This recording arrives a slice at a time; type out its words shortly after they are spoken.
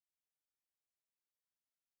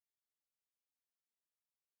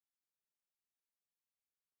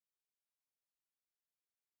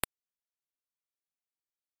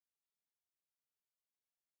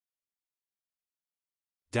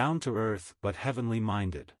down to earth but heavenly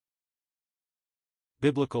minded.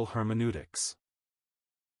 Biblical hermeneutics.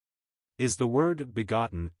 Is the word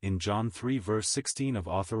begotten in John 3 verse 16 of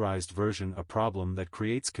Authorized Version a problem that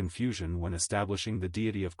creates confusion when establishing the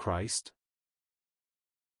deity of Christ?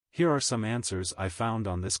 Here are some answers I found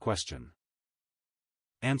on this question.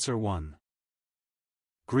 Answer 1.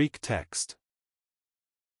 Greek text.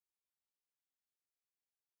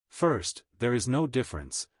 First, there is no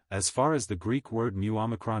difference, as far as the Greek word mu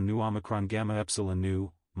omicron gamma epsilon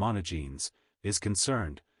nu, monogenes, is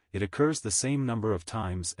concerned. It occurs the same number of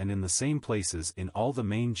times and in the same places in all the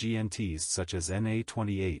main GNTs such as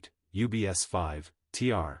NA28, UBS 5,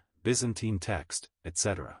 TR, Byzantine text,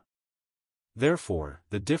 etc. Therefore,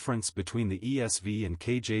 the difference between the ESV and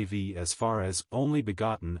KJV as far as only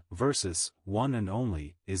begotten versus one and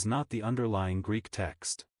only is not the underlying Greek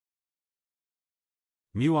text.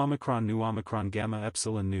 Mu omicron nu omicron gamma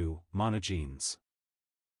epsilon nu, monogenes.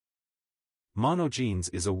 Monogenes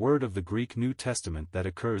is a word of the Greek New Testament that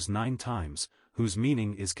occurs 9 times, whose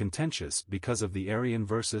meaning is contentious because of the Arian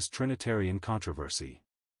versus Trinitarian controversy.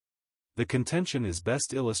 The contention is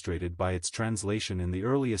best illustrated by its translation in the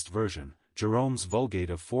earliest version, Jerome's Vulgate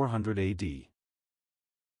of 400 AD.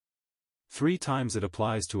 3 times it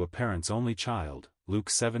applies to a parent's-only child, Luke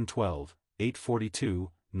 7:12,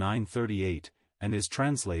 8:42, 9:38, and is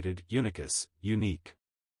translated unicus, unique.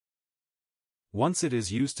 Once it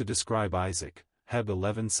is used to describe Isaac, Heb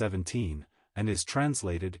 11:17, and is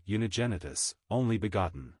translated unigenitus, only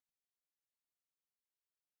begotten.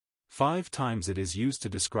 5 times it is used to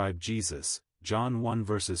describe Jesus, John 1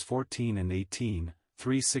 verses 14 and 18,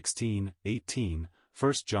 3:16, 18,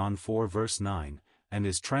 1 John 4 verse 9, and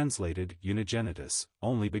is translated unigenitus,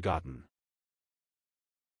 only begotten.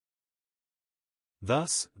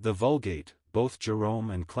 Thus, the Vulgate, both Jerome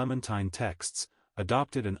and Clementine texts,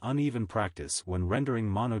 adopted an uneven practice when rendering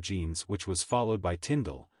monogenes, which was followed by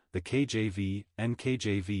Tyndale, the KJV,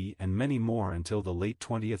 NKJV and many more until the late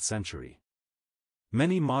 20th century.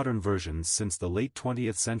 Many modern versions since the late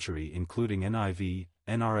 20th century including NIV,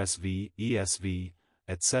 NRSV, ESV,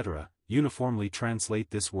 etc., uniformly translate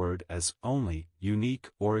this word as only, unique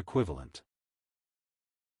or equivalent.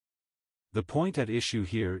 The point at issue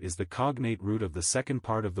here is the cognate root of the second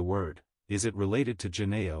part of the word. Is it related to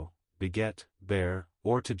geneo, beget, bear,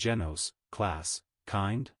 or to genos, class,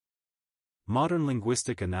 kind? Modern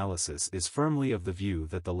linguistic analysis is firmly of the view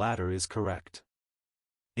that the latter is correct.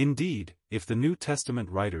 Indeed, if the New Testament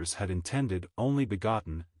writers had intended only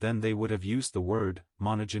begotten, then they would have used the word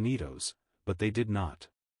monogenitos, but they did not.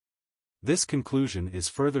 This conclusion is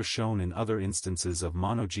further shown in other instances of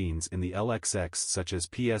monogenes in the LXX such as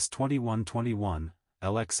PS 2121,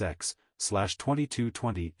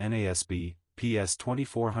 LXX/2220 NASB, PS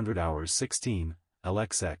 2400 hours 16,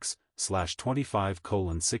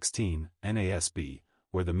 LXX/25:16 NASB,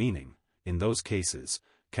 where the meaning, in those cases,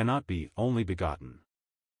 cannot be only begotten.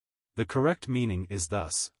 The correct meaning is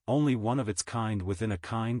thus, only one of its kind within a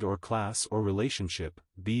kind or class or relationship,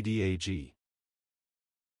 BDAG.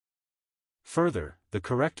 Further, the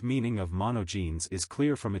correct meaning of monogenes is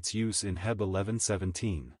clear from its use in Heb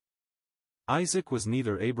 11:17. Isaac was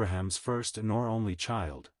neither Abraham's first nor only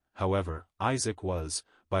child. However, Isaac was,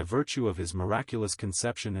 by virtue of his miraculous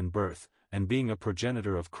conception and birth, and being a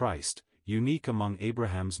progenitor of Christ, unique among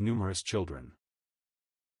Abraham's numerous children.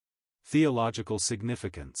 Theological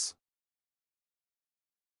significance.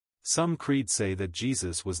 Some creeds say that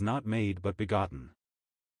Jesus was not made but begotten.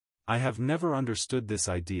 I have never understood this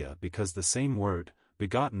idea because the same word,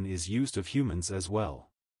 begotten, is used of humans as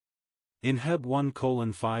well. In Heb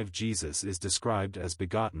 1:5 Jesus is described as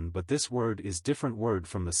begotten, but this word is different word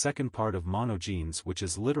from the second part of monogenes, which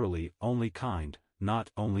is literally only kind,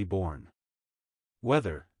 not only born.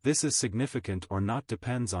 Whether this is significant or not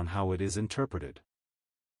depends on how it is interpreted.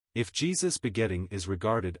 If Jesus begetting is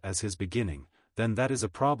regarded as his beginning, then that is a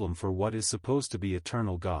problem for what is supposed to be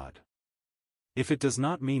eternal God. If it does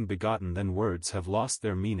not mean begotten, then words have lost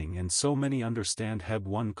their meaning, and so many understand Heb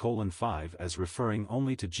 1:5 as referring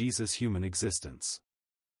only to Jesus' human existence.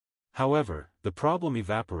 However, the problem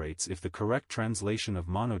evaporates if the correct translation of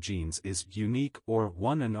monogenes is unique or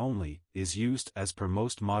one and only is used as per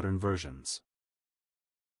most modern versions.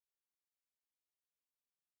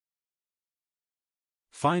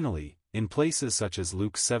 Finally, in places such as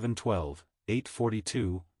Luke 7:12,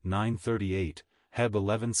 8:42, 9:38, Heb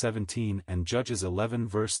 11:17 and Judges 11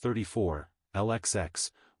 verse 34,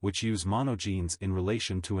 LXX, which use monogenes in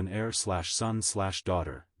relation to an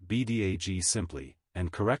heir/son/daughter, BDAG simply,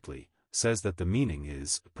 and correctly, says that the meaning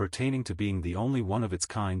is pertaining to being the only one of its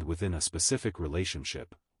kind within a specific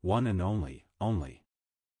relationship, one and only, only.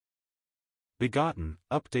 Begotten,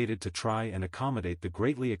 updated to try and accommodate the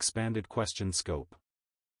greatly expanded question scope.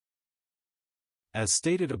 As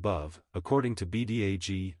stated above, according to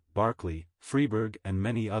BDAG, Barclay, Freeberg and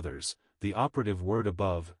many others, the operative word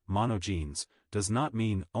above, monogenes, does not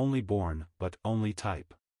mean only born but only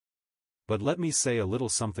type. But let me say a little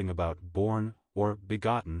something about born, or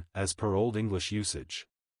begotten, as per Old English usage.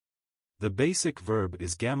 The basic verb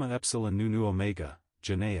is gamma epsilon nu omega,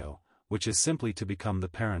 geneo, which is simply to become the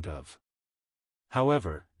parent of.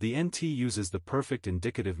 However, the NT uses the perfect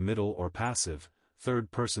indicative middle or passive,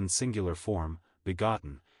 third-person singular form,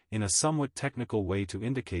 begotten, in a somewhat technical way to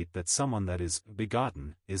indicate that someone that is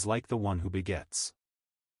begotten is like the one who begets.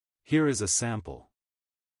 Here is a sample.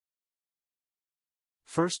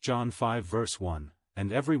 1 John 5 verse 1,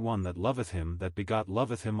 And every one that loveth him that begot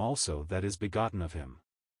loveth him also that is begotten of him.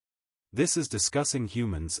 This is discussing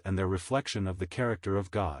humans and their reflection of the character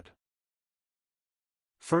of God.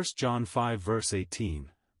 1 John 5 verse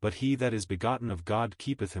 18, But he that is begotten of God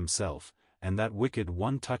keepeth himself, and that wicked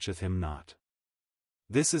one toucheth him not.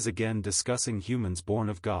 This is again discussing humans born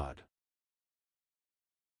of God.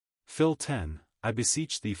 Phil 10, I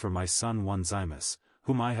beseech thee for my son Onesimus,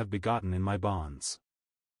 whom I have begotten in my bonds.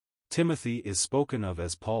 Timothy is spoken of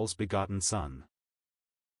as Paul's begotten son.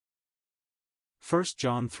 1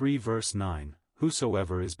 John 3 verse 9,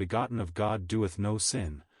 Whosoever is begotten of God doeth no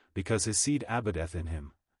sin, because his seed abideth in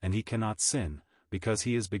him, and he cannot sin, because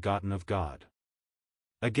he is begotten of God.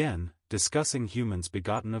 Again, discussing humans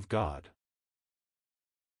begotten of God.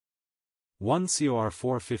 1 Cor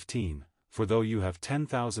 4:15, For though you have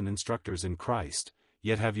 10,000 instructors in Christ,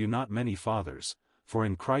 yet have you not many fathers, for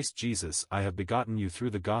in Christ Jesus I have begotten you through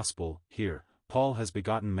the gospel. Here, Paul has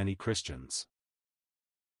begotten many Christians.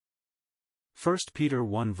 1 Peter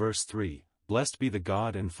 1 verse 3, Blessed be the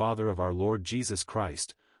God and Father of our Lord Jesus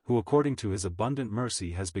Christ, who according to his abundant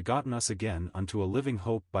mercy has begotten us again unto a living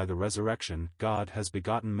hope by the resurrection. God has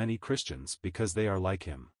begotten many Christians because they are like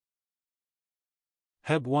him.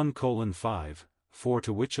 Heb 1:5, For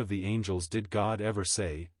to which of the angels did God ever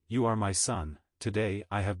say, You are my son, today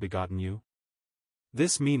I have begotten you?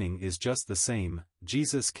 This meaning is just the same.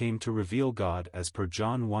 Jesus came to reveal God as per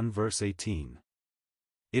John 1 verse 18.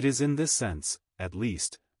 It is in this sense, at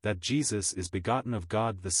least, that Jesus is begotten of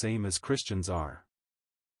God the same as Christians are.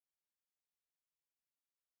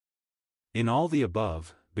 In all the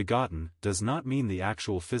above, begotten does not mean the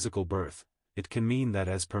actual physical birth, it can mean that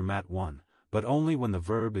as per Matt 1, but only when the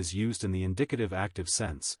verb is used in the indicative active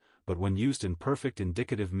sense, but when used in perfect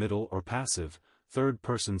indicative middle or passive,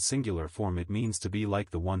 third-person singular form it means to be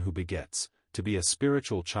like the one who begets, to be a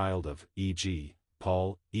spiritual child of, e.g.,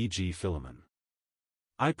 Paul, e.g. Philemon.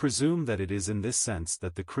 I presume that it is in this sense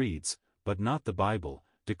that the creeds, but not the Bible,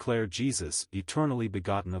 declare Jesus eternally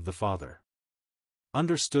begotten of the Father.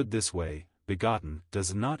 Understood this way, begotten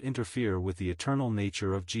does not interfere with the eternal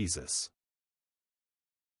nature of Jesus.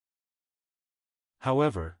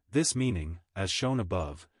 However, this meaning, as shown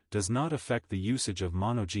above, does not affect the usage of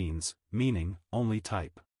monogenes, meaning only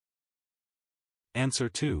type. Answer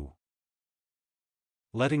 2.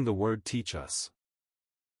 Letting the word teach us.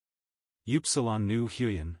 Upsilon nu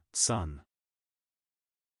huion, son.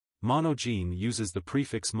 Monogene uses the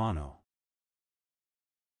prefix mono.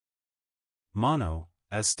 Mono,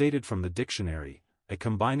 as stated from the dictionary, a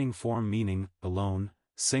combining form meaning alone,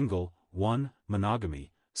 single, one,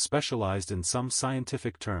 monogamy, specialized in some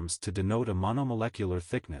scientific terms to denote a monomolecular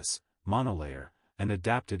thickness, monolayer, and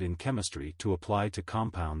adapted in chemistry to apply to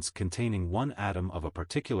compounds containing one atom of a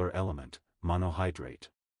particular element, monohydrate.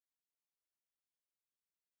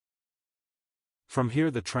 From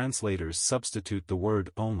here the translators substitute the word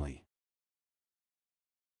only.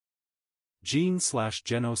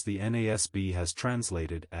 Gene/genos the NASB has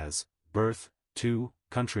translated as, birth, 2,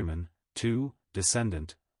 countryman, 2,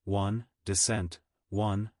 descendant, 1, descent,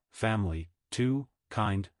 1, family, 2,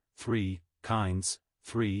 kind, 3, kinds,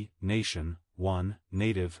 3, nation, 1,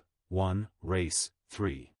 native, 1, race,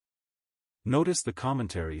 3. Notice the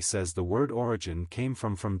commentary says the word origin came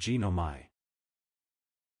from genomai.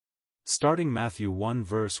 Starting Matthew 1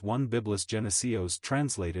 verse 1 Biblis Genesios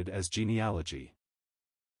translated as genealogy.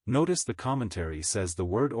 Notice the commentary says the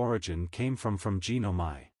word origin came from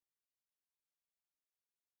genomai.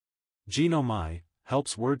 Genomai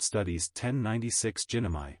helps word studies 1096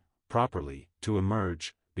 genomai, properly, to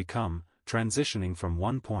emerge, become, transitioning from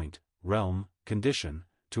one point, realm, condition,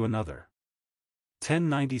 to another.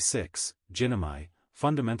 1096, genomai,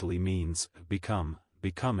 fundamentally means, become,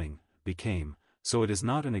 becoming, became, so it is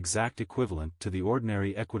not an exact equivalent to the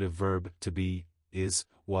ordinary equative verb to be, is,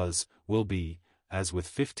 was, will be, as with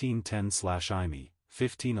 1510/imi,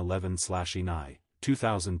 1511/enai,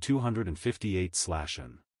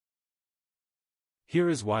 2258/N. Here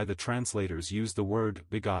is why the translators use the word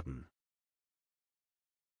begotten.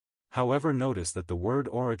 However, notice that the word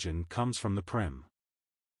origin comes from the prim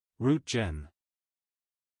root gen.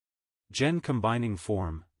 Gen combining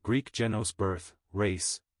form, Greek genos birth,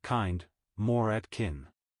 race, kind, more at kin.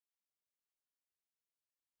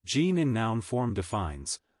 Gene in noun form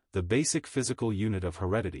defines the basic physical unit of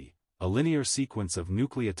heredity, a linear sequence of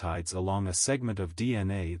nucleotides along a segment of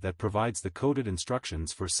DNA that provides the coded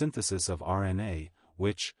instructions for synthesis of RNA,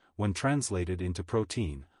 which, when translated into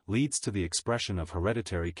protein, leads to the expression of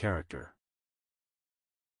hereditary character.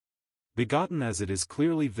 Begotten, as it is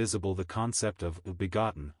clearly visible, the concept of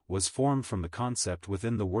begotten was formed from the concept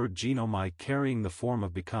within the word genomai carrying the form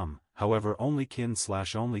of become. However, only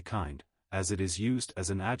kin/only kind, as it is used as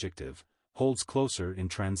an adjective, holds closer in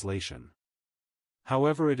translation.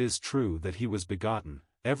 However, it is true that he was begotten.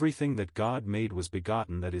 Everything that God made was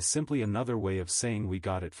begotten. That is simply another way of saying we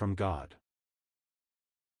got it from God.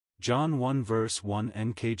 John 1 verse 1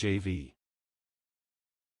 NKJV.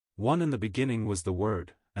 1 In the beginning was the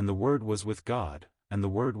Word, and the Word was with God, and the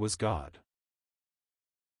Word was God.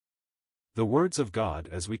 The words of God,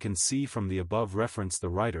 as we can see from the above reference, the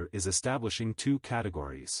writer is establishing two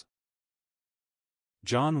categories.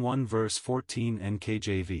 John 1 verse 14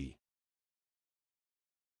 NKJV.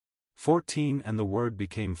 14 And the Word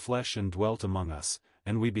became flesh and dwelt among us,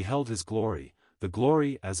 and we beheld his glory, the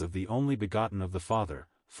glory as of the only begotten of the Father,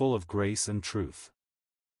 full of grace and truth.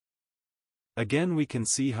 Again, we can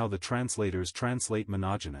see how the translators translate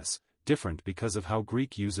monogenes, different because of how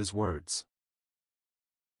Greek uses words.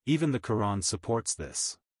 Even the Quran supports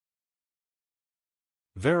this.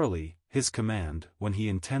 Verily, his command, when he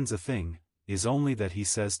intends a thing, is only that he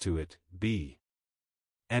says to it, be.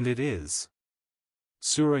 And it is.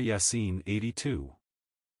 Surah Yasin 82.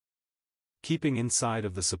 Keeping inside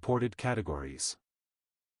of the supported categories.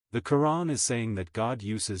 The Quran is saying that God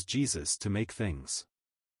uses Jesus to make things.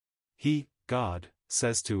 He, God,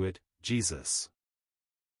 says to it, Jesus.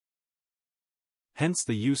 Hence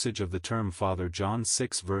the usage of the term Father. John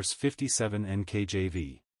 6 verse 57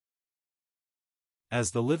 NKJV.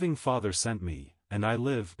 As the living Father sent me, and I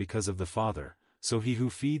live because of the Father, so he who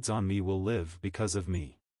feeds on me will live because of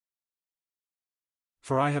me.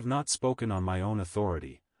 For I have not spoken on my own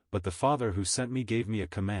authority, but the Father who sent me gave me a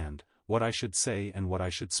command, what I should say and what I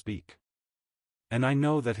should speak. And I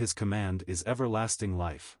know that his command is everlasting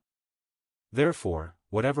life. Therefore,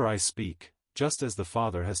 whatever I speak, just as the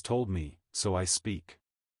Father has told me, so I speak.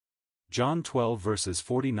 John 12 verses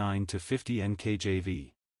 49 to 50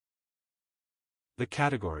 NKJV. The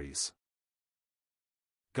categories.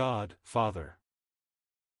 God, Father.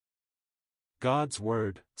 God's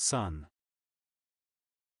Word, Son.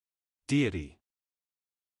 Deity.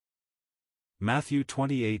 Matthew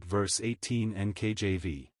 28 verse 18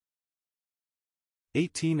 NKJV.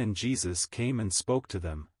 18 And Jesus came and spoke to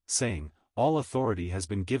them, saying, All authority has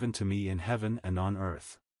been given to me in heaven and on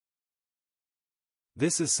earth.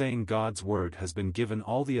 This is saying God's Word has been given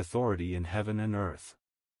all the authority in heaven and earth.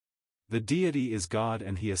 The deity is God,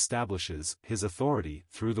 and he establishes his authority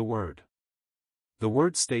through the Word. The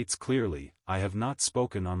Word states clearly, I have not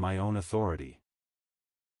spoken on my own authority.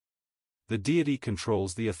 The deity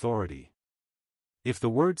controls the authority. If the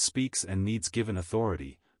Word speaks and needs given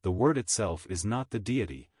authority, the Word itself is not the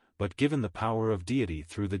deity, but given the power of deity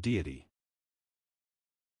through the deity.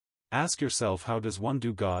 Ask yourself, how does one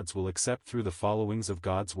do God's will except through the followings of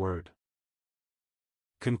God's Word?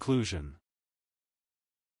 Conclusion.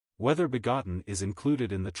 Whether begotten is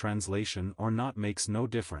included in the translation or not makes no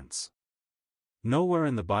difference. Nowhere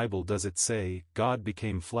in the Bible does it say, God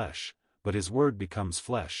became flesh, but his Word becomes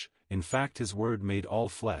flesh. In fact, his Word made all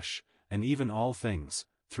flesh, and even all things,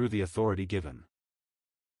 through the authority given.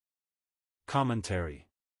 Commentary.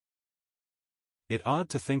 It odd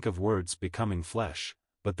to think of words becoming flesh,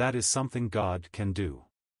 but that is something God can do.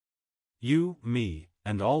 You, me,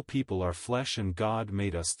 and all people are flesh, and God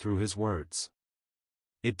made us through his words.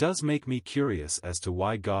 It does make me curious as to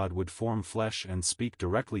why God would form flesh and speak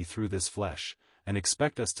directly through this flesh, and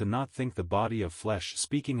expect us to not think the body of flesh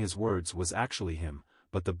speaking his words was actually him,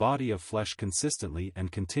 but the body of flesh consistently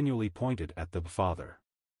and continually pointed at the Father.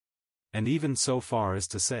 And even so far as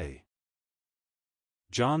to say,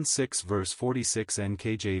 John 6 verse 46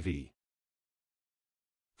 NKJV.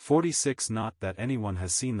 46 Not that anyone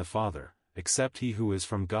has seen the Father, except he who is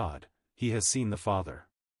from God, he has seen the Father.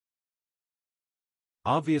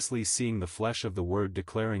 Obviously seeing the flesh of the Word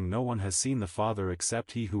declaring no one has seen the Father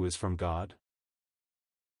except he who is from God.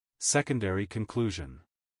 Secondary conclusion.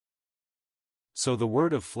 So the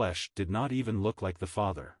Word of flesh did not even look like the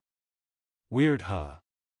Father. Weird, huh?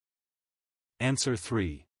 Answer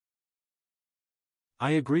 3. I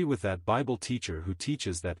agree with that Bible teacher who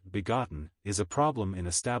teaches that begotten is a problem in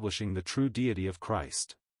establishing the true deity of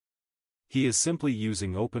Christ. He is simply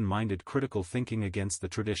using open-minded critical thinking against the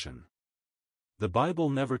tradition. The Bible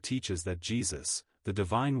never teaches that Jesus, the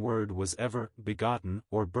divine Word, was ever begotten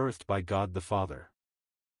or birthed by God the Father.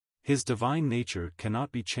 His divine nature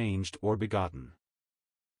cannot be changed or begotten.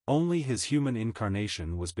 Only his human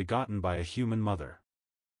incarnation was begotten by a human mother.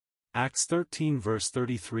 Acts 13 verse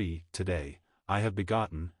 33, today, I have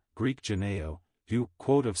begotten, Greek geneo, you,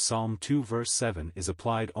 quote of Psalm 2 verse 7 is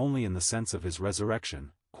applied only in the sense of his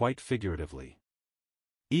resurrection, quite figuratively.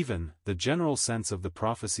 Even, the general sense of the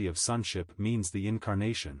prophecy of sonship means the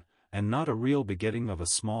incarnation, and not a real begetting of a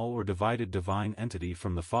small or divided divine entity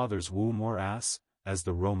from the Father's womb or as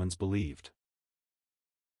the Romans believed.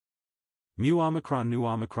 Mu omicron nu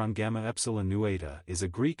omicron gamma epsilon nu eta is a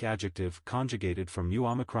Greek adjective conjugated from mu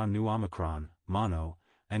omicron nu omicron, mono,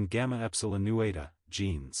 and gamma epsilon nu eta,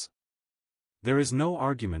 genes. There is no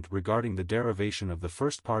argument regarding the derivation of the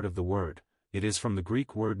first part of the word. It is from the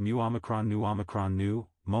Greek word mu omicron nu,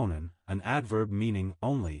 monon, an adverb meaning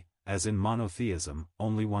only, as in monotheism,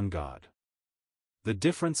 only one God. The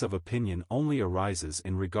difference of opinion only arises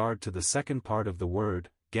in regard to the second part of the word,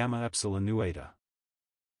 gamma epsilon nu eta.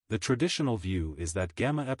 The traditional view is that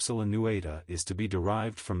gamma epsilon nu eta is to be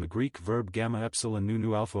derived from the Greek verb gamma epsilon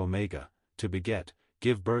nu alpha omega, to beget,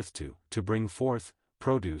 give birth to bring forth,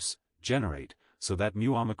 produce, generate, so that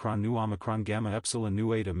mu omicron nu omicron gamma epsilon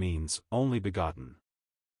nu eta means only begotten.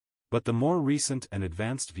 But the more recent and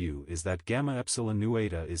advanced view is that gamma epsilon nu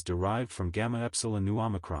eta is derived from gamma epsilon nu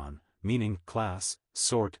omicron, meaning class,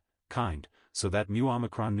 sort, kind, so that mu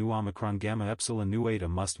omicron nu gamma epsilon nu eta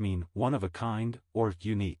must mean one of a kind or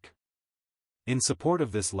unique. In support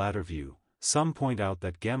of this latter view, some point out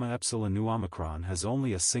that gamma epsilon nu omicron has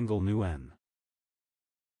only a single nu n.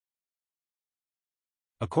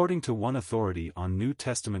 According to one authority on New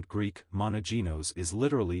Testament Greek, monogenos is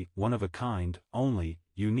literally one of a kind, only,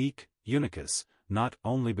 unique, unicus, not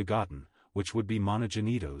only begotten, which would be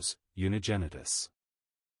monogenitos, unigenitus.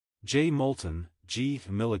 J. Moulton, G.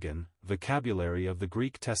 Milligan, Vocabulary of the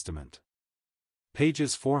Greek Testament.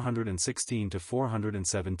 Pages 416 to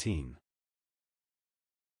 417.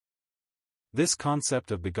 This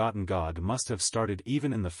concept of begotten God must have started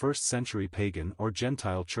even in the first-century pagan or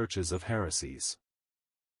Gentile churches of heresies.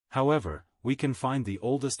 However, we can find the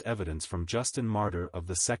oldest evidence from Justin Martyr of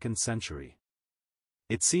the 2nd century.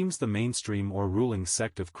 It seems the mainstream or ruling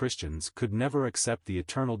sect of Christians could never accept the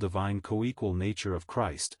eternal divine co-equal nature of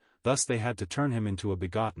Christ, thus they had to turn him into a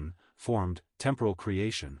begotten, formed, temporal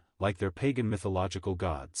creation, like their pagan mythological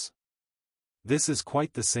gods. This is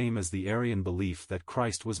quite the same as the Arian belief that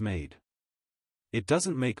Christ was made. It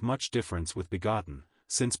doesn't make much difference with begotten,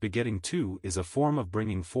 since begetting too is a form of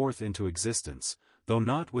bringing forth into existence, though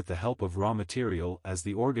not with the help of raw material as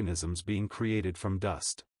the organisms being created from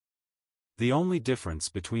dust. The only difference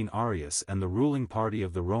between Arius and the ruling party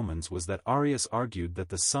of the Romans was that Arius argued that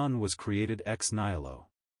the Son was created ex nihilo,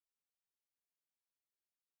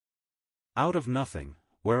 out of nothing,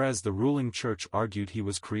 whereas the ruling church argued he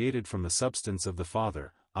was created from the substance of the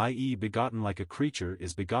Father, i.e. begotten like a creature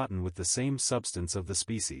is begotten with the same substance of the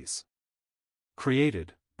species.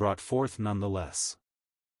 Created, brought forth nonetheless.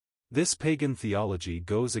 This pagan theology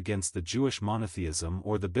goes against the Jewish monotheism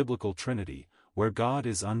or the biblical Trinity, where God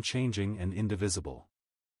is unchanging and indivisible.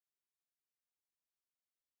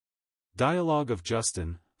 Dialogue of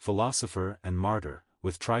Justin, philosopher and martyr,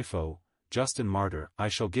 with Trypho. Justin martyr, I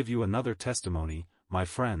shall give you another testimony, my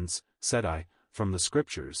friends, said I, from the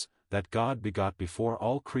Scriptures, that God begot before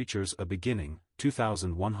all creatures a beginning,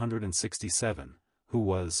 2167, who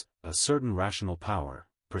was, a certain rational power,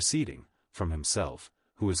 proceeding, from himself,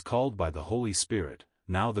 who is called by the Holy Spirit,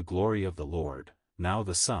 now the glory of the Lord, now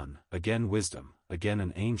the Son, again wisdom, again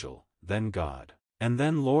an angel, then God, and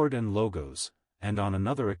then Lord and Logos, and on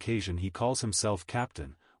another occasion he calls himself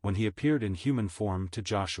Captain, when he appeared in human form to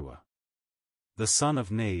Joshua. The son of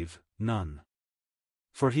knave, none.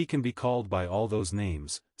 For he can be called by all those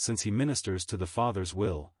names, since he ministers to the Father's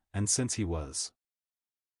will, and since he was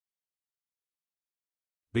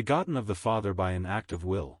begotten of the Father by an act of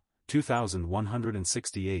will,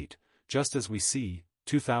 2168, just as we see,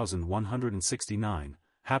 2169,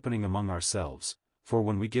 happening among ourselves, for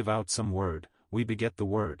when we give out some word, we beget the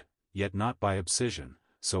word, yet not by abscission,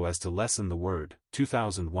 so as to lessen the word,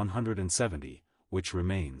 2170, which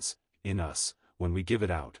remains, in us, when we give it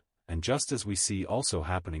out, and just as we see also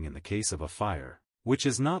happening in the case of a fire, which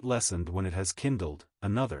is not lessened when it has kindled,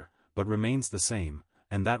 another, but remains the same,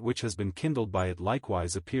 and that which has been kindled by it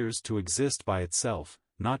likewise appears to exist by itself,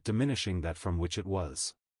 not diminishing that from which it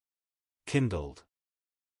was kindled.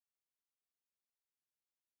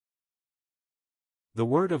 The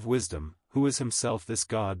Word of wisdom, who is himself this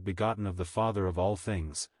God begotten of the Father of all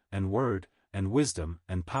things, and Word, and wisdom,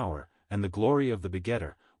 and power, and the glory of the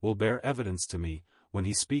begetter, will bear evidence to me, when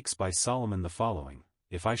he speaks by Solomon the following: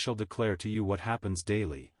 If I shall declare to you what happens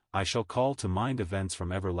daily, I shall call to mind events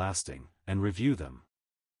from everlasting, and review them.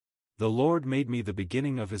 The Lord made me the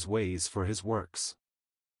beginning of his ways for his works.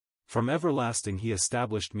 From everlasting he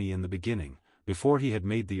established me in the beginning, before he had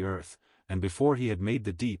made the earth, and before he had made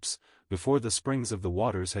the deeps, before the springs of the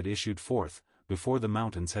waters had issued forth, before the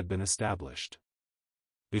mountains had been established.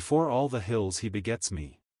 Before all the hills he begets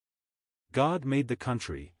me. God made the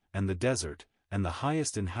country, and the desert, and the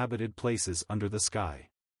highest inhabited places under the sky.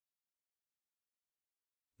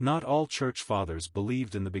 Not all church fathers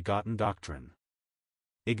believed in the begotten doctrine.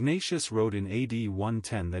 Ignatius wrote in AD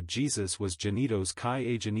 110 that Jesus was genitos kai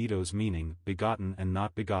agenitos, meaning begotten and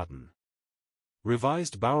not begotten.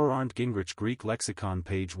 Revised Bauer-Arndt Gingrich Greek Lexicon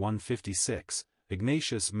page 156,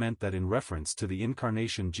 Ignatius meant that in reference to the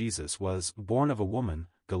incarnation Jesus was born of a woman,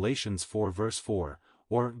 Galatians 4 verse 4,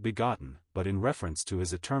 or begotten, but in reference to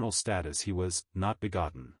his eternal status he was not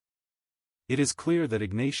begotten. It is clear that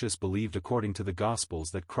Ignatius believed according to the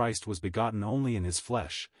Gospels that Christ was begotten only in his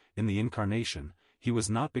flesh, in the incarnation, he was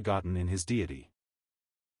not begotten in his deity.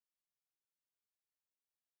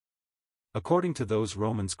 According to those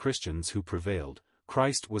Roman Christians who prevailed,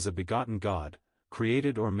 Christ was a begotten God,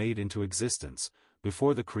 created or made into existence,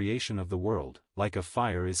 before the creation of the world, like a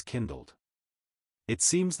fire is kindled. It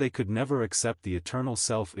seems they could never accept the eternal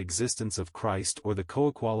self-existence of Christ or the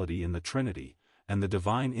coequality in the Trinity, and the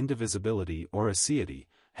divine indivisibility or aseity,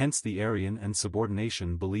 hence the Arian and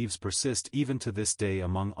subordination beliefs persist even to this day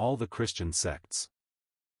among all the Christian sects.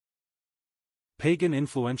 Pagan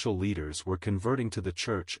influential leaders were converting to the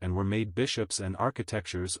Church and were made bishops and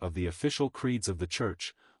architectures of the official creeds of the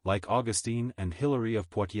Church, like Augustine and Hilary of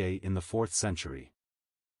Poitiers in the 4th century.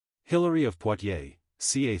 Hilary of Poitiers,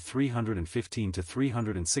 ca.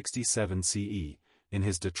 315–367 CE, in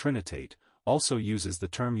his De Trinitate, also uses the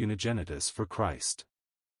term unigenitus for Christ.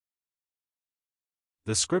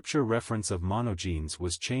 The scripture reference of monogenes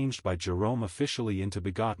was changed by Jerome officially into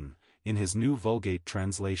begotten, in his New Vulgate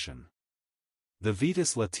translation. The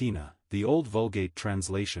Vetus Latina, the Old Vulgate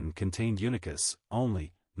translation, contained unicus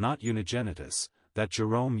only, not unigenitus, that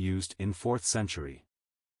Jerome used in 4th century.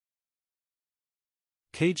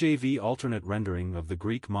 KJV alternate rendering of the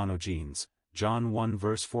Greek monogenes, John 1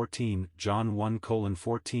 verse 14, John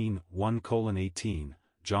 1:14, 1:18,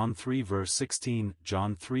 John 3 verse 16,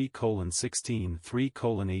 John 3:16,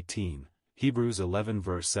 3:18, Hebrews 11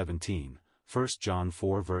 verse 17, 1 John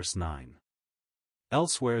 4 verse 9.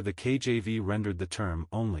 Elsewhere the KJV rendered the term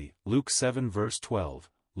only, Luke 7 verse 12,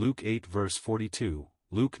 Luke 8 verse 42,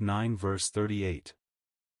 Luke 9 verse 38.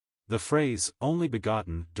 The phrase, only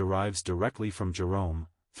begotten, derives directly from Jerome,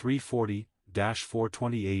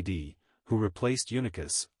 340–420 AD, who replaced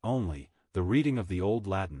unicus, only, the reading of the Old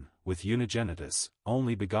Latin, with unigenitus,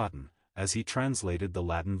 only begotten, as he translated the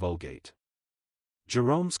Latin Vulgate.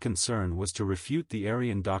 Jerome's concern was to refute the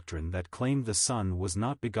Arian doctrine that claimed the Son was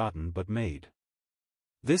not begotten but made.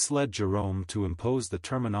 This led Jerome to impose the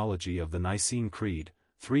terminology of the Nicene Creed,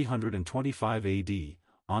 325 AD,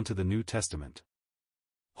 onto the New Testament.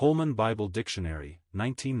 Holman Bible Dictionary,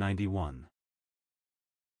 1991.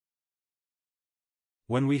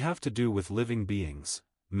 When we have to do with living beings,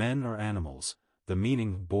 men or animals, the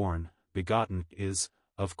meaning born, begotten is,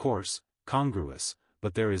 of course, congruous,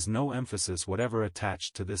 but there is no emphasis whatever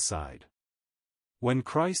attached to this side. When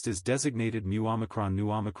Christ is designated mu omicron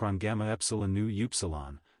nu omicron gamma epsilon nu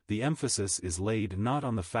upsilon, the emphasis is laid not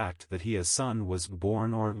on the fact that he as Son was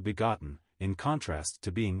born or begotten, in contrast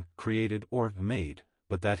to being created or made,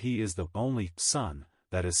 but that he is the only Son,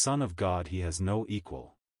 that as Son of God he has no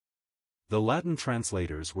equal. The Latin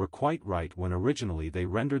translators were quite right when originally they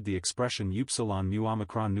rendered the expression upsilon mu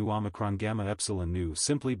omicron nu omicron gamma epsilon nu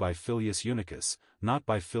simply by filius unicus, not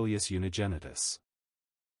by filius unigenitus.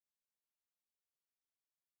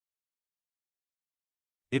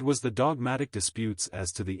 It was the dogmatic disputes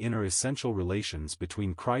as to the inner essential relations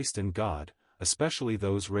between Christ and God, especially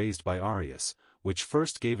those raised by Arius, which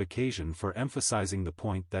first gave occasion for emphasizing the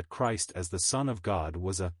point that Christ as the Son of God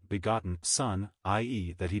was a begotten Son,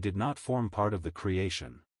 i.e. that he did not form part of the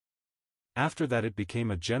creation. After that it became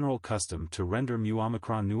a general custom to render mu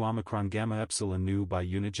omicron nu omicron gamma epsilon nu by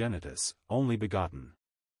unigenitus, only begotten.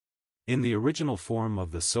 In the original form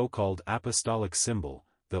of the so-called apostolic symbol,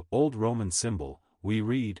 the Old Roman symbol, we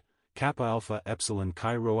read, kappa alpha epsilon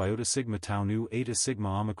chi rho iota sigma tau nu eta sigma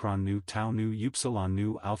omicron nu tau nu upsilon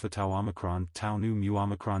nu alpha tau omicron tau nu mu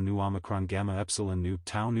omicron gamma epsilon nu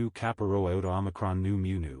tau nu kappa rho iota omicron nu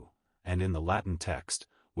mu nu, and in the Latin text,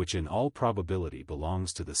 which in all probability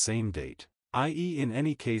belongs to the same date, i.e. in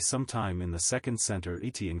any case sometime in the 2nd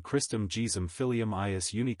century in Christum Jesum filium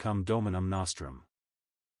ius unicum dominum nostrum.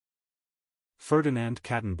 Ferdinand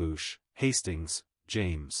Kattenbusch, Hastings,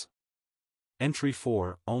 James. Entry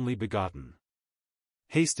 4, Only Begotten.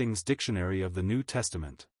 Hastings Dictionary of the New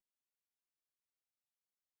Testament.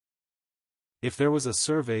 If there was a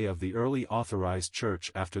survey of the early authorized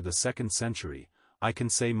church after the 2nd century, I can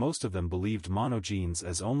say most of them believed monogenes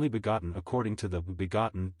as only begotten according to the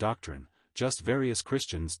begotten doctrine, just various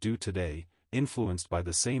Christians do today, influenced by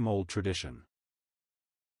the same old tradition.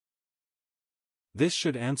 This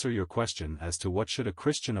should answer your question as to what should a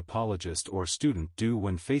Christian apologist or student do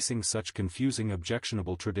when facing such confusing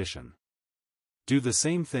objectionable tradition. Do the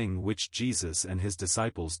same thing which Jesus and his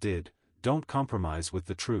disciples did, don't compromise with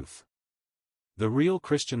the truth. The real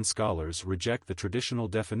Christian scholars reject the traditional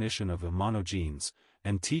definition of monogenes,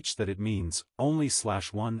 and teach that it means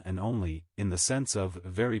only/one and only, in the sense of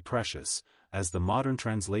very precious, as the modern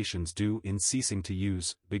translations do in ceasing to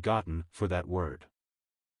use begotten for that word.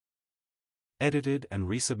 Edited and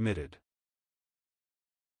resubmitted.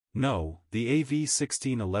 No, the AV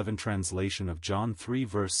 1611 translation of John 3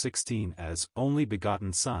 verse 16 as only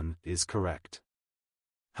begotten Son is correct.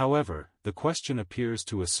 However, the question appears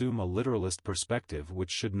to assume a literalist perspective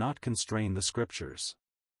which should not constrain the scriptures.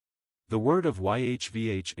 The word of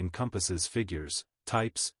YHVH encompasses figures,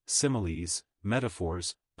 types, similes,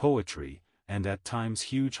 metaphors, poetry, and at times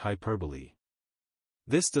huge hyperbole.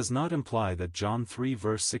 This does not imply that John 3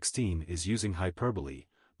 verse 16 is using hyperbole,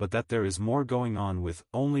 but that there is more going on with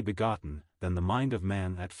only begotten than the mind of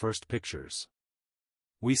man at first pictures.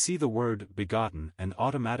 We see the word begotten and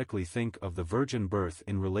automatically think of the virgin birth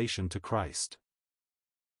in relation to Christ.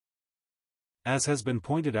 As has been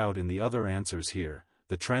pointed out in the other answers here,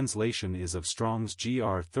 the translation is of Strong's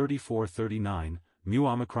GR 3439, mu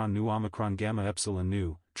omicron nu omicron gamma epsilon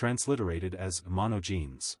nu, transliterated as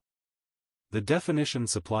monogenes. The definition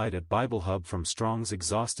supplied at Bible Hub from Strong's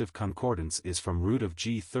exhaustive concordance is from root of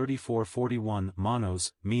G 3441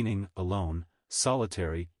 monos, meaning alone,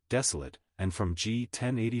 solitary, desolate, and from G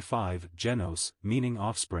 1085 genos, meaning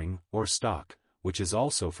offspring, or stock, which is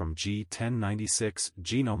also from G 1096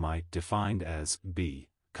 genomite defined as be,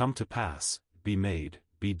 come to pass, be made,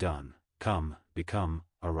 be done, come, become,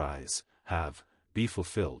 arise, have, be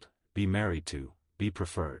fulfilled, be married to, be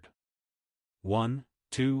preferred. 1,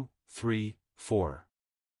 2, 3, 4.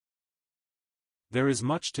 There is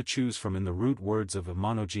much to choose from in the root words of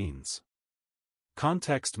monogenes.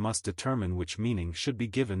 Context must determine which meaning should be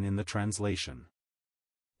given in the translation.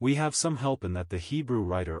 We have some help in that the Hebrew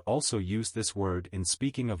writer also used this word in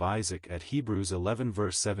speaking of Isaac at Hebrews 11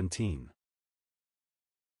 verse 17.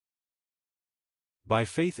 By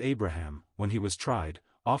faith Abraham, when he was tried,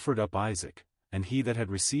 offered up Isaac, and he that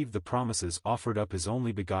had received the promises offered up his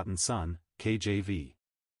only begotten son, KJV.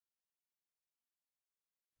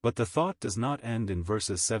 But the thought does not end in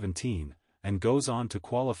verses 17, and goes on to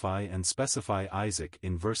qualify and specify Isaac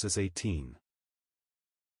in verses 18.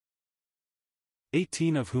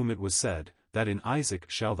 18 of whom it was said, that in Isaac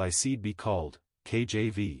shall thy seed be called,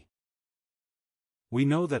 KJV. We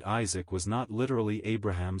know that Isaac was not literally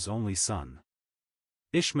Abraham's only son.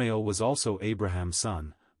 Ishmael was also Abraham's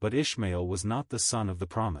son, but Ishmael was not the son of the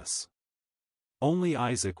promise. Only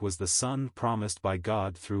Isaac was the son promised by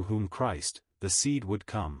God through whom Christ, the seed, would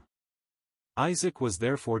come. Isaac was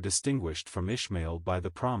therefore distinguished from Ishmael by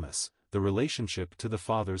the promise, the relationship to the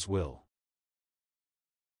Father's will.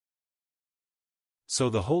 So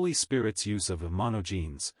the Holy Spirit's use of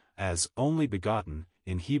monogenes, as only begotten,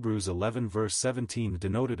 in Hebrews 11 verse 17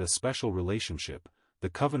 denoted a special relationship, the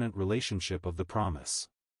covenant relationship of the promise.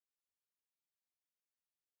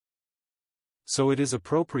 So it is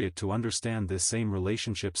appropriate to understand this same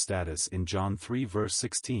relationship status in John 3 verse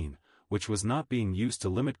 16, which was not being used to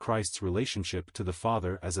limit Christ's relationship to the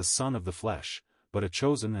Father as a son of the flesh, but a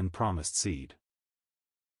chosen and promised seed.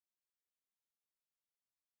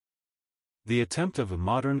 The attempt of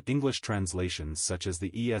modern English translations such as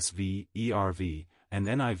the ESV, ERV, and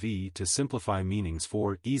NIV to simplify meanings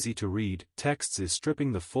for easy-to-read texts is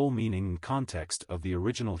stripping the full meaning and context of the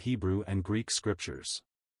original Hebrew and Greek scriptures.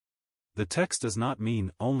 The text does not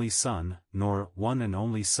mean only son, nor one and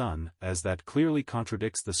only son, as that clearly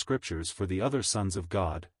contradicts the scriptures for the other sons of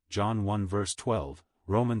God, John 1 verse 12,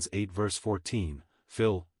 Romans 8 verse 14,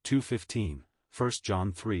 Phil 2:15, 1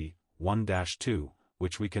 John 3, 1-2,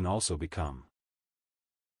 which we can also become.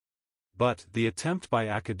 But, the attempt by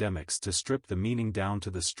academics to strip the meaning down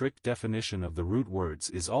to the strict definition of the root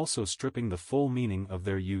words is also stripping the full meaning of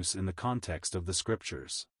their use in the context of the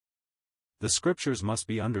Scriptures. The Scriptures must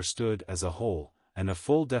be understood as a whole, and a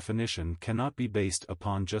full definition cannot be based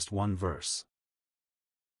upon just one verse.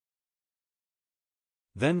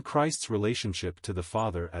 Then Christ's relationship to the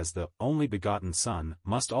Father as the only begotten Son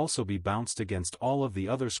must also be bounced against all of the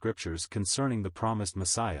other Scriptures concerning the promised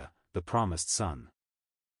Messiah, the promised Son.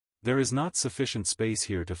 There is not sufficient space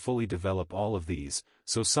here to fully develop all of these,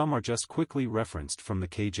 so some are just quickly referenced from the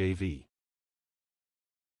KJV.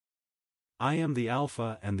 I am the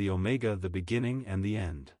Alpha and the Omega, the beginning and the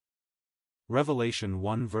end. Revelation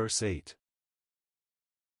 1 verse 8.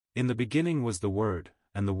 In the beginning was the Word,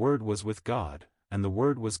 and the Word was with God, and the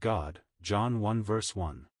Word was God. John 1 verse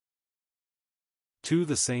 1. 2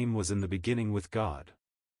 The same was in the beginning with God.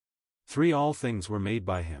 3 All things were made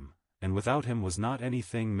by him, and without him was not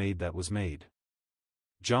anything made that was made.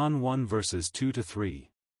 John 1 verses 2-3.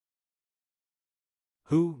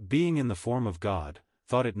 Who, being in the form of God,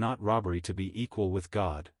 thought it not robbery to be equal with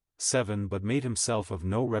God. 7 But made himself of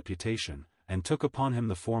no reputation, and took upon him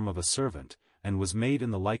the form of a servant, and was made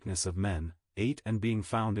in the likeness of men. 8 And being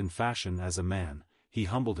found in fashion as a man, he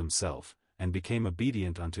humbled himself, and became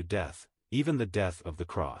obedient unto death, even the death of the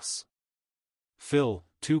cross. Phil.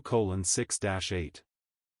 2:6-8.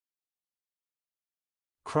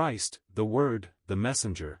 Christ, the Word, the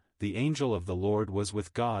Messenger, the angel of the Lord, was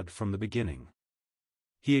with God from the beginning.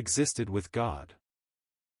 He existed with God.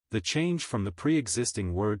 The change from the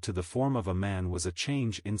pre-existing Word to the form of a man was a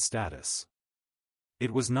change in status.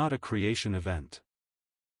 It was not a creation event.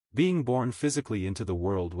 Being born physically into the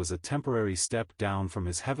world was a temporary step down from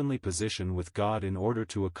his heavenly position with God in order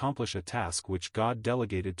to accomplish a task which God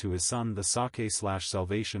delegated to his Son, the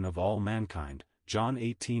salvation of all mankind. John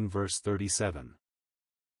 18 verse 37.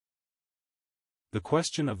 The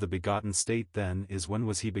question of the begotten state then is, when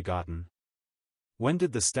was he begotten? When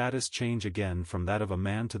did the status change again from that of a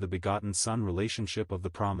man to the begotten Son relationship of the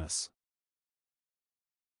promise?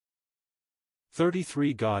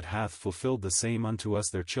 33 God hath fulfilled the same unto us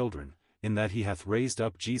their children, in that he hath raised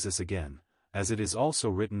up Jesus again, as it is also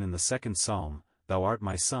written in the 2nd Psalm, Thou art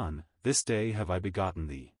my Son, this day have I begotten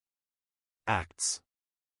thee. Acts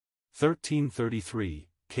 13:33,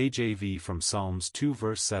 KJV from Psalms 2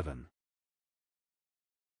 verse 7.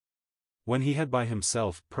 When he had by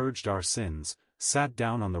himself purged our sins, sat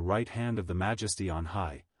down on the right hand of the Majesty on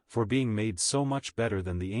high, for being made so much better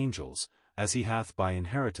than the angels, as he hath by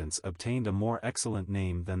inheritance obtained a more excellent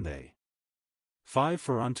name than they. 5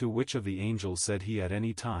 For unto which of the angels said he at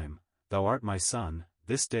any time, Thou art my Son,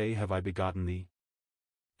 this day have I begotten thee?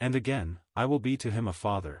 And again, I will be to him a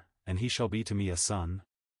father, and he shall be to me a son?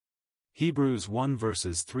 Hebrews 1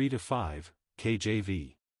 verses 3-5,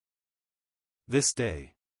 KJV. This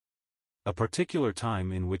day. A particular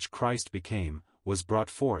time in which Christ became, was brought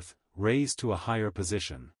forth, raised to a higher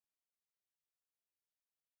position.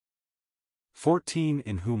 14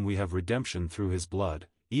 In whom we have redemption through his blood,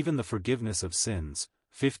 even the forgiveness of sins.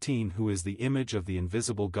 15 Who is the image of the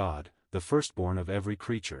invisible God, the firstborn of every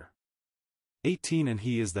creature. 18 And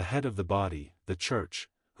he is the head of the body, the church,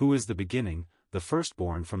 who is the beginning, the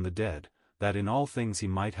firstborn from the dead, that in all things he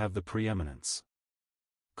might have the preeminence.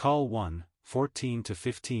 Col 1,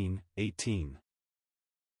 14-15, 18.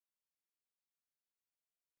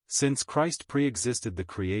 Since Christ pre-existed the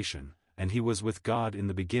creation, and he was with God in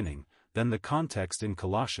the beginning, then the context in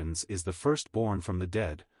Colossians is the firstborn from the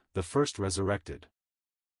dead, the first resurrected.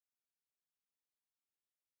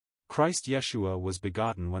 Christ Yeshua was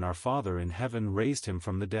begotten when our Father in heaven raised him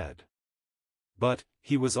from the dead. But,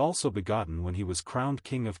 he was also begotten when he was crowned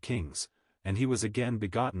King of Kings, and he was again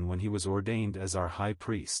begotten when he was ordained as our High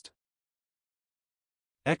Priest.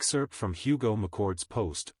 Excerpt from Hugo McCord's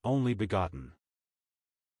post, Only Begotten.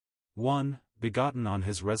 1. Begotten on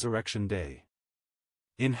his resurrection day.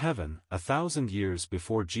 In heaven, 1,000 years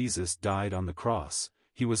before Jesus died on the cross,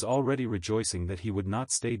 he was already rejoicing that he would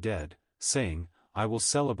not stay dead, saying, I will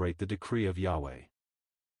celebrate the decree of Yahweh.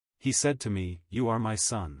 He said to me, You are my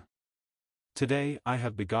Son. Today I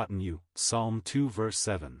have begotten you. Psalm 2 verse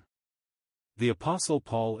 7. The Apostle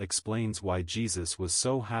Paul explains why Jesus was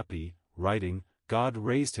so happy, writing, God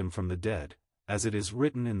raised him from the dead, as it is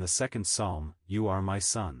written in the 2nd Psalm, You are my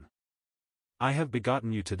Son. I have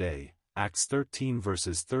begotten you today. Acts 13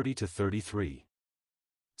 verses 30-33.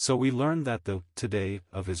 So we learn that the today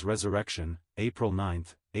of his resurrection, April 9,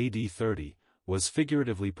 AD 30, was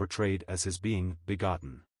figuratively portrayed as his being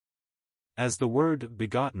begotten. As the word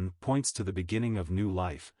begotten points to the beginning of new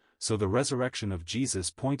life, so the resurrection of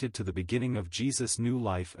Jesus pointed to the beginning of Jesus' new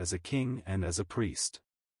life as a king and as a priest.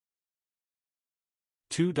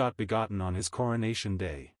 2. Begotten on his coronation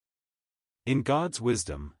day. In God's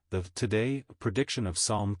wisdom, the today prediction of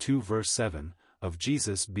Psalm 2 verse 7, of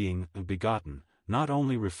Jesus being begotten, not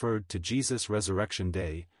only referred to Jesus' resurrection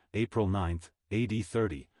day, April 9, AD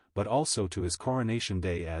 30, but also to his coronation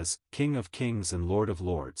day as King of Kings and Lord of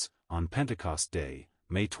Lords, on Pentecost Day,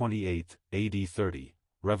 May 28, AD 30,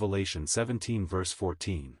 Revelation 17 verse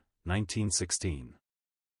 14, 1916.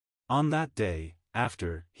 On that day,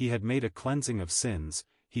 after he had made a cleansing of sins,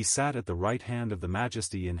 he sat at the right hand of the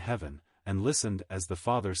Majesty in heaven, and listened as the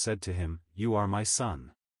Father said to him, "You are my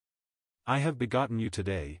Son. I have begotten you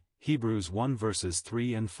today," Hebrews 1 verses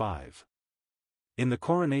 3 and 5. In the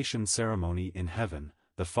coronation ceremony in heaven,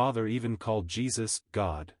 the Father even called Jesus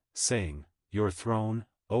God, saying, "Your throne,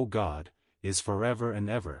 O God, is forever and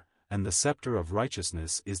ever, and the scepter of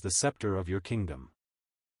righteousness is the scepter of your kingdom.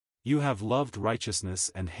 You have loved righteousness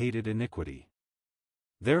and hated iniquity.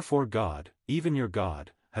 Therefore God, even your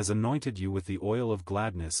God, has anointed you with the oil of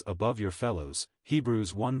gladness above your fellows,"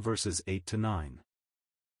 Hebrews 1 verses 8 to 9.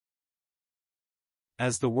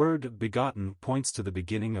 As the word begotten points to the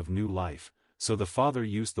beginning of new life, so the Father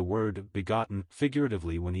used the word begotten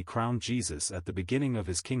figuratively when he crowned Jesus at the beginning of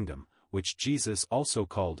his kingdom, which Jesus also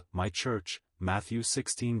called my church, Matthew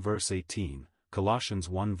 16 verse 18, Colossians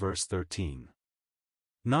 1 verse 13.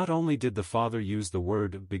 Not only did the Father use the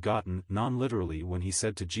word begotten non-literally when he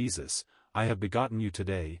said to Jesus, "I have begotten you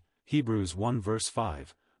today," Hebrews 1 verse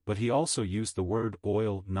 5, but he also used the word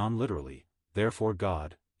oil non-literally, "Therefore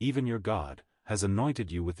God, even your God, has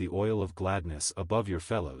anointed you with the oil of gladness above your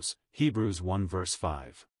fellows," Hebrews 1 verse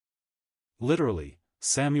 5. Literally,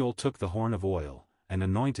 Samuel took the horn of oil, and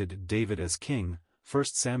anointed David as king,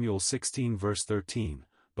 1 Samuel 16 verse 13,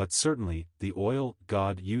 but certainly, the oil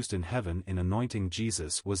God used in heaven in anointing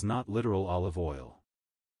Jesus was not literal olive oil.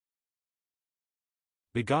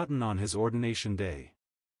 Begotten on his ordination day.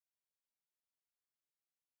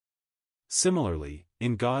 Similarly,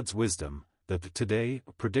 in God's wisdom, the today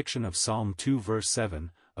prediction of Psalm 2 verse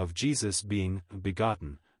 7, of Jesus being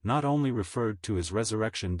begotten, not only referred to his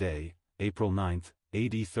resurrection day, April 9,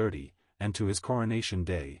 AD 30, and to his coronation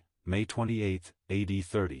day, May 28, AD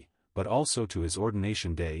 30, but also to his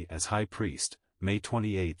ordination day as high priest, May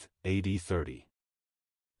 28, AD 30.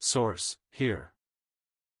 Source: here.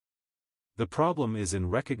 The problem is in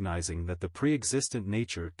recognizing that the pre-existent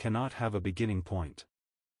nature cannot have a beginning point.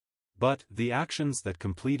 But the actions that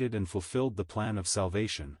completed and fulfilled the plan of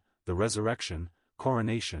salvation, the resurrection,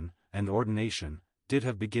 coronation, and ordination, did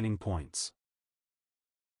have beginning points.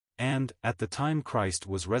 And, at the time Christ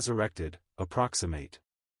was resurrected, approximate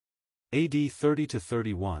AD 30 to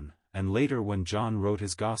 31, and later when John wrote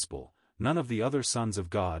his Gospel, none of the other sons of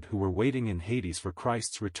God who were waiting in Hades for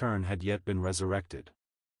Christ's return had yet been resurrected.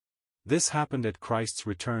 This happened at Christ's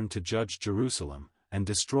return to judge Jerusalem, and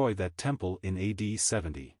destroy that temple in AD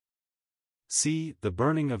 70. See The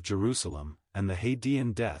Burning of Jerusalem, and the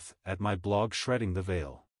Hadean Death at my blog Shredding the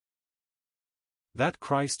Veil. That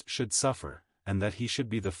Christ should suffer, and that he should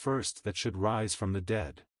be the first that should rise from the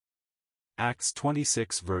dead. Acts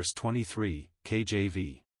 26 verse 23,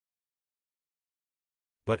 KJV.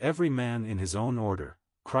 But every man in his own order,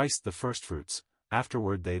 Christ the firstfruits,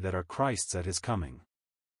 afterward they that are Christ's at his coming.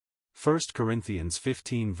 1 Corinthians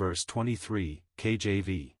 15 verse 23,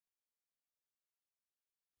 KJV.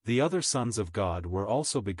 The other sons of God were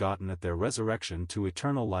also begotten at their resurrection to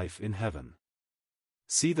eternal life in heaven.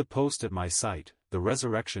 See the post at my site, The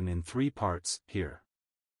Resurrection in 3 parts, here.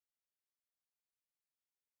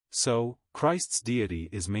 So, Christ's deity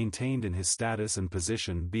is maintained in his status and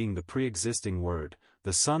position being the pre-existing Word,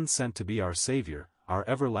 the Son sent to be our Savior, our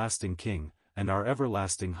everlasting King, and our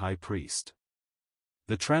everlasting High Priest.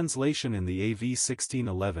 The translation in the AV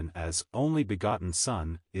 1611 as "only begotten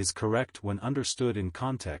Son" is correct when understood in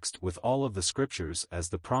context with all of the Scriptures as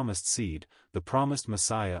the promised seed, the promised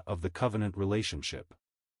Messiah of the covenant relationship.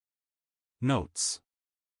 Notes: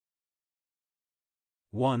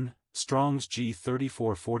 1. Strong's G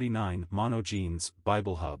 3449 Monogenes,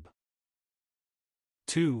 Bible Hub.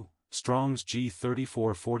 2. Strong's G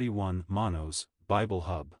 3441 Monos, Bible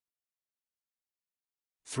Hub.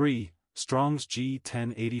 3. Strong's G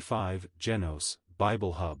 1085 Genos,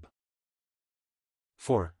 Bible Hub.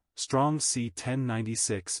 4. Strong's C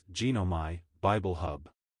 1096 Genomai, Bible Hub.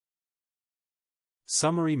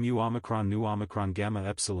 Summary: mu omicron nu omicron gamma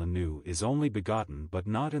epsilon nu is only begotten but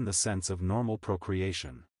not in the sense of normal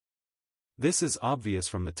procreation. This is obvious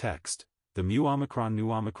from the text. The mu omicron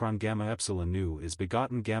nu omicron gamma epsilon nu is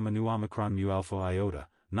begotten gamma nu omicron mu alpha iota,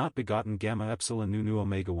 not begotten gamma epsilon nu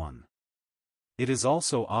omega 1. It is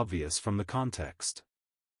also obvious from the context.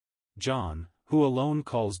 John, who alone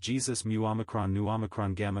calls Jesus mu omicron nu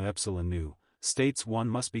omicron gamma epsilon nu, states one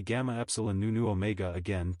must be gamma epsilon nu nu omega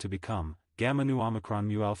again to become gamma nu omicron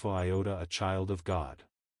mu alpha iota a child of God.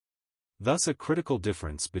 Thus a critical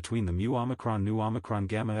difference between the mu omicron nu omicron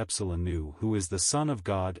gamma epsilon nu who is the Son of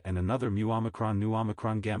God and another mu omicron nu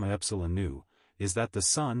omicron gamma epsilon nu, is that the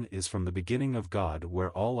Son is from the beginning of God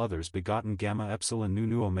where all others begotten gamma epsilon nu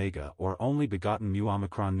nu omega or only begotten mu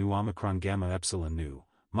omicron nu omicron gamma epsilon nu,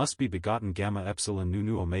 must be begotten gamma epsilon nu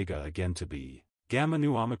nu omega again to be gamma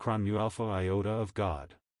nu omicron mu alpha iota of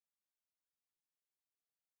God.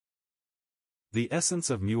 The essence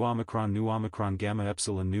of mu omicron nu omicron gamma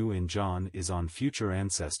epsilon nu in John is on future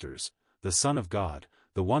ancestors, the Son of God,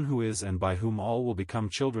 the one who is and by whom all will become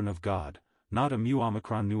children of God, not a mu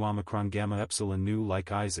omicron nu omicron gamma epsilon nu like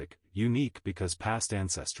Isaac, unique because past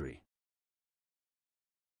ancestry.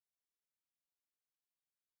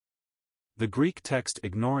 The Greek text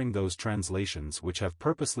ignoring those translations which have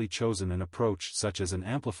purposely chosen an approach such as an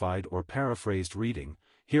amplified or paraphrased reading.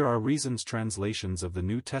 Here are reasons translations of the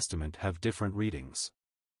New Testament have different readings.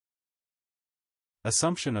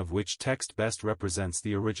 Assumption of which text best represents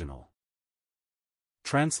the original.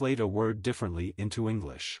 Translate a word differently into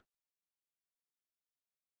English.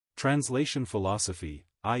 Translation philosophy,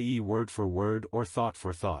 i.e. word for word or thought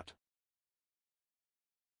for thought.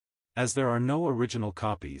 As there are no original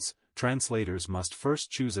copies, translators must first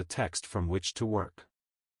choose a text from which to work.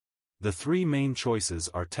 The three main choices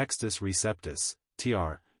are Textus Receptus,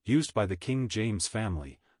 TR, used by the King James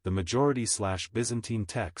family, the Majority/Byzantine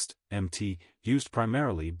text, MT, used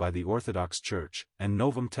primarily by the Orthodox Church, and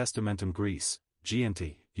Novum Testamentum Graece,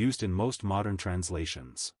 GNT, used in most modern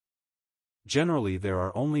translations. Generally there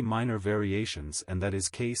are only minor variations and that is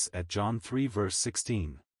case at John 3 verse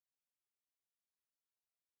 16.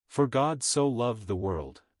 For God so loved the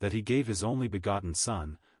world, that he gave his only begotten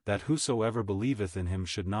Son, that whosoever believeth in him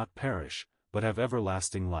should not perish, but have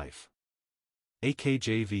everlasting life.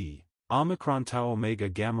 AKJV, Omicron tau omega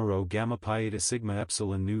gamma rho gamma pi eta sigma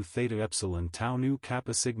epsilon nu theta epsilon tau nu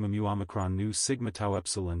kappa sigma mu omicron nu sigma tau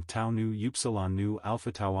epsilon tau nu upsilon nu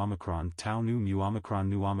alpha tau omicron tau nu mu omicron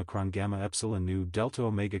nu omicron gamma epsilon nu delta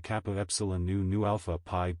omega kappa epsilon nu alpha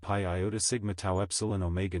pi iota sigma tau epsilon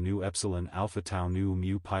omega nu epsilon alpha tau nu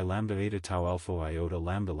mu pi lambda eta tau alpha iota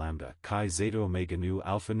lambda chi zeta omega nu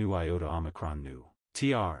alpha nu iota omicron nu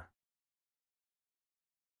tr.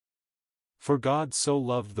 For God so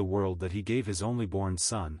loved the world that he gave his only born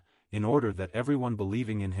Son, in order that everyone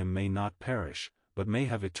believing in him may not perish, but may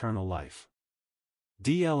have eternal life.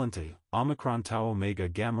 DLNT, Omicron tau omega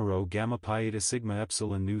gamma rho gamma pi eta sigma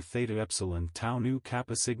epsilon nu theta epsilon tau nu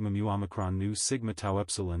kappa sigma mu omicron nu sigma tau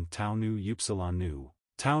epsilon tau nu upsilon nu.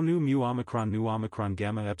 Tau nu mu omicron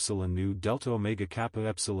gamma epsilon nu delta omega kappa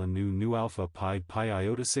epsilon nu alpha pi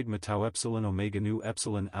iota sigma tau epsilon omega nu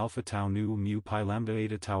epsilon alpha tau nu mu pi lambda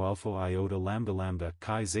eta tau alpha iota lambda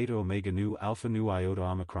chi zeta omega nu alpha nu iota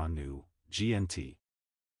omicron nu, GNT.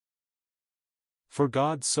 For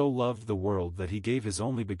God so loved the world that he gave his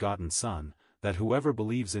only begotten Son, that whoever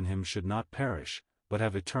believes in him should not perish, but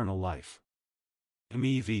have eternal life.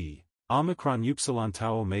 MEV. Omicron upsilon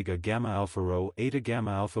tau omega gamma alpha rho eta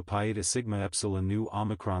gamma alpha pi eta sigma epsilon nu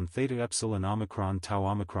omicron theta epsilon omicron tau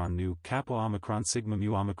omicron nu kappa omicron sigma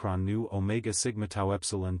mu omicron nu omega sigma tau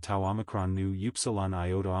epsilon tau omicron nu upsilon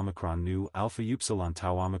iota omicron nu alpha upsilon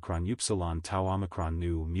tau omicron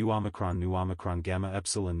nu mu omicron gamma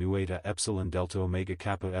epsilon nu eta epsilon delta omega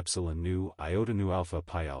kappa epsilon nu iota nu alpha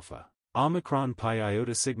pi alpha. Omicron pi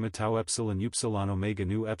iota sigma tau epsilon upsilon omega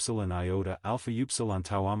nu epsilon iota alpha upsilon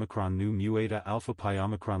tau omicron nu mu eta alpha pi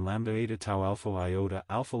omicron lambda eta tau alpha iota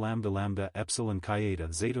alpha lambda epsilon chi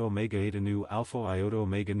eta zeta omega eta nu alpha iota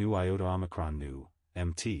omega nu iota omicron nu,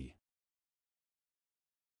 mt.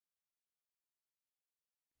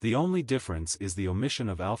 The only difference is the omission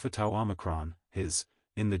of alpha tau omicron, his,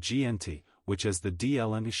 in the GNT, which as the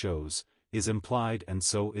DLNT shows, is implied and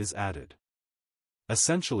so is added.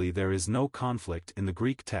 Essentially there is no conflict in the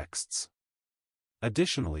Greek texts.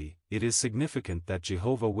 Additionally, it is significant that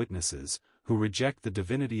Jehovah's Witnesses, who reject the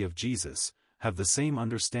divinity of Jesus, have the same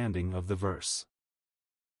understanding of the verse.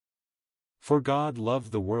 For God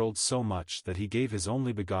loved the world so much that he gave his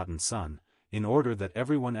only begotten Son, in order that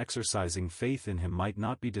everyone exercising faith in him might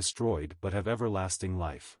not be destroyed but have everlasting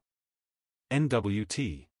life.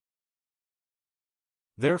 NWT.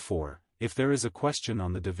 Therefore, if there is a question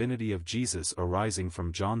on the divinity of Jesus arising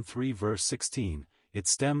from John 3 verse 16, it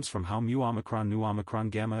stems from how mu omicron nu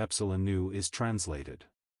omicron gamma epsilon nu is translated.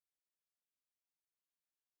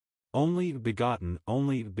 Only begotten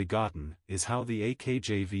is how the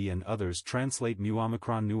AKJV and others translate mu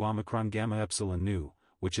omicron nu omicron gamma epsilon nu,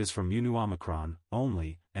 which is from mu nu omicron,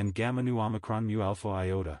 only, and gamma nu omicron mu alpha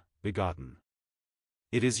iota, begotten.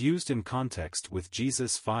 It is used in context with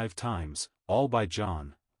Jesus 5 times, all by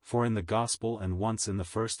John, 4 in the Gospel and once in the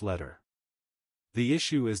first letter. The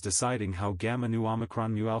issue is deciding how gamma nu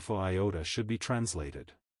omicron mu alpha iota should be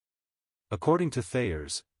translated. According to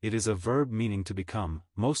Thayers, it is a verb meaning to become,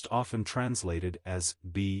 most often translated as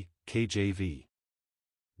be, KJV.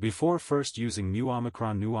 Before first using mu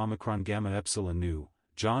omicron nu omicron gamma epsilon nu,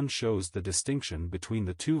 John shows the distinction between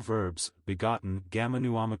the two verbs, begotten gamma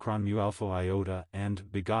nu omicron mu alpha iota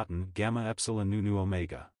and begotten gamma epsilon nu nu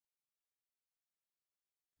omega.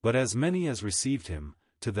 But as many as received him,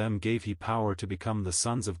 to them gave he power to become the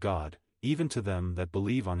sons of God, even to them that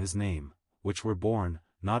believe on his name, which were born,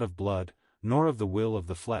 not of blood, nor of the will of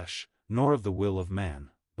the flesh, nor of the will of man,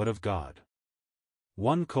 but of God.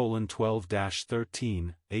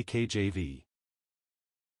 1:12-13, AKJV.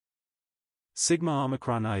 Sigma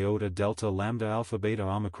omicron iota delta lambda alpha beta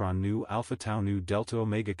omicron nu alpha tau nu delta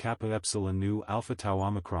omega kappa epsilon nu alpha tau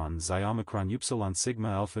omicron xi omicron upsilon sigma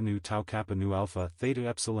alpha nu tau kappa nu alpha theta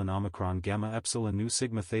epsilon omicron gamma epsilon nu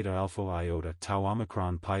sigma theta alpha iota tau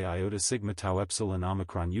omicron pi iota sigma tau epsilon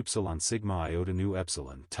omicron upsilon sigma iota nu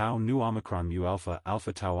epsilon tau nu omicron mu alpha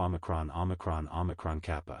alpha tau omicron omicron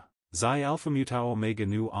kappa. Xi alpha mu tau omega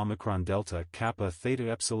nu omicron delta kappa theta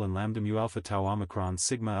epsilon lambda mu alpha tau omicron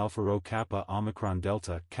sigma alpha rho kappa omicron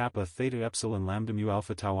delta kappa theta epsilon lambda mu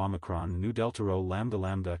alpha tau omicron nu delta rho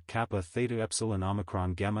lambda kappa theta epsilon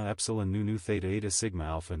omicron gamma epsilon nu theta eta sigma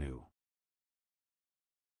alpha nu.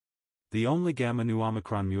 The only gamma nu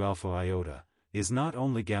omicron mu alpha iota is not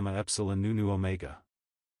only gamma epsilon nu omega.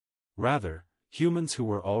 Rather, humans who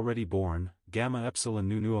were already born, gamma epsilon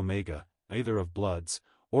nu omega, either of bloods,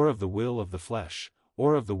 or of the will of the flesh,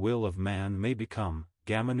 or of the will of man may become,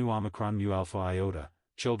 gamma nu omicron mu alpha iota,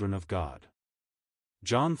 children of God.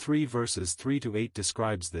 John 3 verses 3-8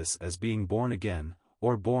 describes this as being born again,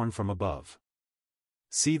 or born from above.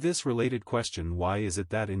 See this related question: why is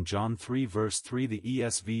it that in John 3 verse 3 the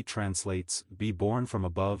ESV translates, be born from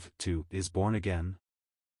above, to, is born again?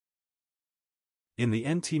 In the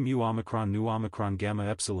NT mu omicron nu omicron gamma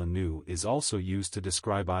epsilon nu is also used to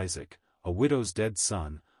describe Isaac, a widow's dead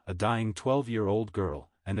son, a dying 12-year-old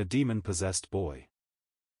girl, and a demon-possessed boy.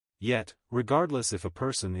 Yet, regardless if a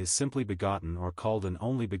person is simply begotten or called an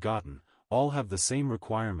only begotten, all have the same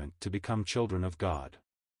requirement to become children of God.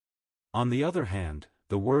 On the other hand,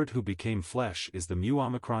 the Word who became flesh is the mu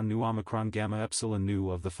omicron nu omicron gamma epsilon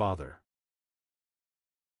nu of the Father.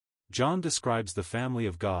 John describes the family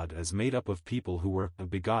of God as made up of people who were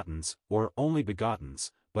begottens, or only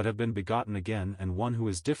begottens, but have been begotten again, and one who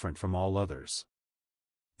is different from all others.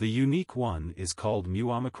 The unique one is called mu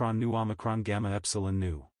omicron nu omicron gamma epsilon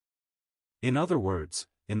nu. In other words,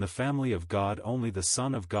 in the family of God only the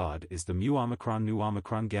Son of God is the mu omicron nu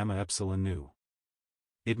omicron gamma epsilon nu.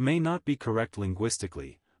 It may not be correct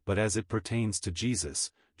linguistically, but as it pertains to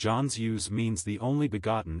Jesus, John's use means the only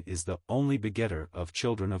begotten is the only begetter of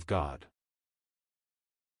children of God.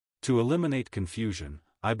 To eliminate confusion,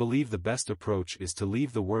 I believe the best approach is to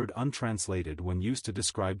leave the word untranslated when used to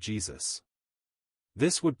describe Jesus.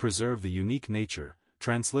 This would preserve the unique nature,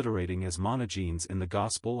 transliterating as monogenes in the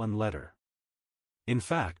Gospel and letter. In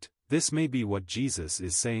fact, this may be what Jesus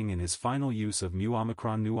is saying in his final use of mu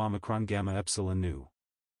omicron nu omicron gamma epsilon nu.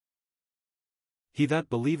 He that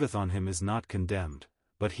believeth on him is not condemned,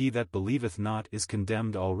 but he that believeth not is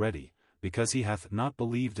condemned already, because he hath not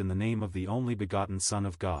believed in the name of the only begotten Son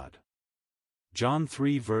of God. John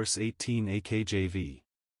 3 verse 18 AKJV.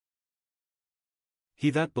 He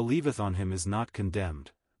that believeth on him is not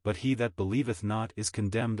condemned, but he that believeth not is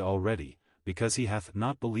condemned already, because he hath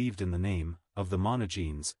not believed in the name of the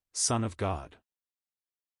monogenes, Son of God.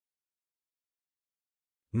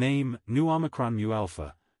 Name, nu omicron mu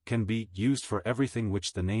alpha, can be used for everything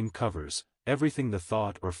which the name covers, everything the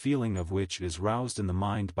thought or feeling of which is roused in the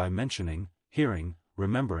mind by mentioning, hearing,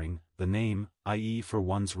 remembering, the name, i.e. for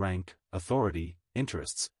one's rank, authority,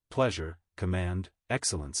 interests, pleasure, command,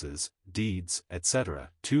 excellences, deeds, etc.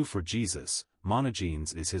 2 For Jesus,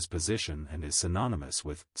 monogenes is his position and is synonymous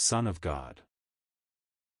with Son of God.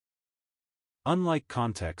 Unlike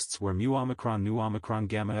contexts where mu omicron nu omicron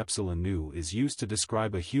gamma epsilon nu is used to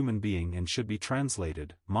describe a human being and should be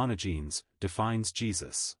translated, monogenes defines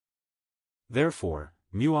Jesus. Therefore,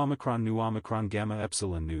 mu omicron nu omicron gamma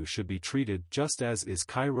epsilon nu should be treated just as is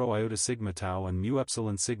chi rho iota sigma tau and mu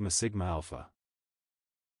epsilon sigma sigma alpha.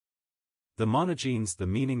 The monogenes. The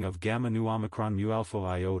meaning of gamma nu omicron mu alpha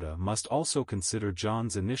iota must also consider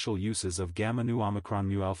John's initial uses of gamma nu omicron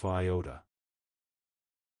mu alpha iota.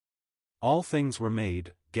 All things were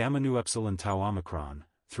made, gamma nu epsilon tau omicron,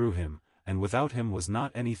 through him, and without him was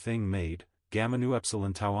not anything made, gamma nu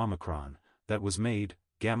epsilon tau omicron, that was made,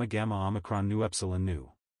 gamma gamma omicron nu epsilon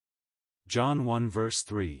nu. John 1 verse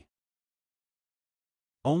 3.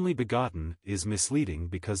 Only begotten is misleading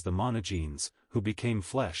because the monogenes, who became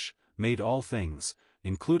flesh, made all things,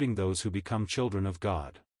 including those who become children of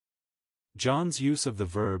God. John's use of the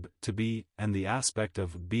verb to be and the aspect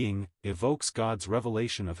of being evokes God's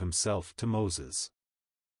revelation of himself to Moses.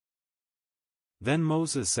 Then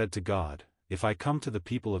Moses said to God, "If I come to the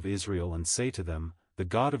people of Israel and say to them, 'The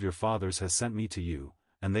God of your fathers has sent me to you,'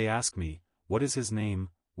 and they ask me, 'What is his name?'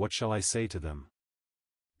 what shall I say to them?"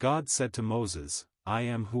 God said to Moses, "I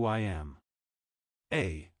am who I am."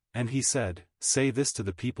 And he said, "Say this to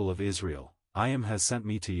the people of Israel, I am has sent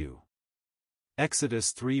me to you."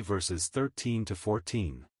 Exodus 3 verses 13 to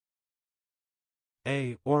 14.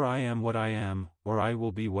 Or I am what I am, or I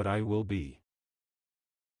will be what I will be.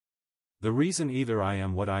 The reason either I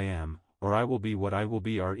am what I am, or I will be what I will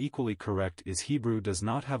be are equally correct is Hebrew does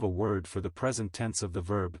not have a word for the present tense of the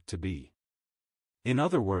verb to be. In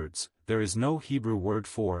other words, there is no Hebrew word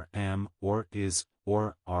for am, or is,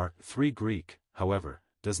 or are. 3 Greek, however,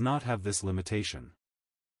 does not have this limitation.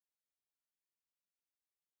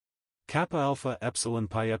 Kappa alpha epsilon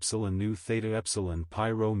pi epsilon nu theta epsilon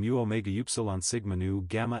pi rho mu omega upsilon sigma nu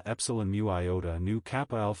gamma epsilon mu iota nu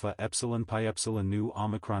kappa alpha epsilon pi epsilon nu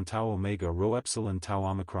omicron tau omega rho epsilon tau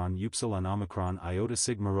omicron upsilon omicron iota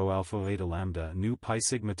sigma rho alpha eta lambda nu pi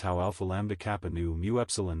sigma tau alpha lambda kappa nu mu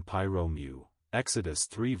epsilon pi rho mu. Exodus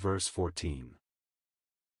 3 verse 14.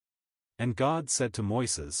 And God said to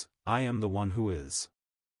Moses, "I am the one who is."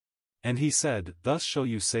 And he said, "Thus shall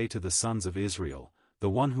you say to the sons of Israel, the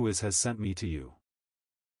one who is has sent me to you."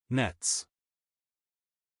 Nets.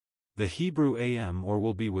 The Hebrew am or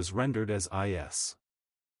will be was rendered as is.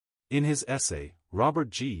 In his essay, Robert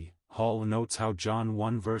G. Hall notes how John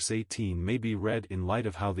 1 verse 18 may be read in light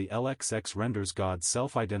of how the LXX renders God's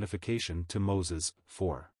self-identification to Moses,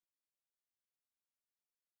 4.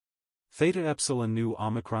 Theta epsilon nu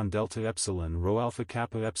omicron delta epsilon rho alpha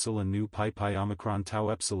kappa epsilon nu pi pi omicron tau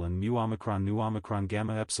epsilon mu omicron nu omicron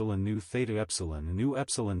gamma epsilon nu theta epsilon nu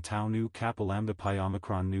epsilon tau nu kappa lambda pi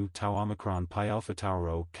omicron nu tau omicron pi alpha tau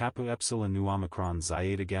rho kappa epsilon nu omicron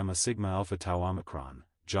xi eta gamma sigma alpha tau omicron.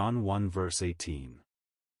 John 1 verse 18.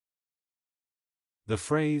 The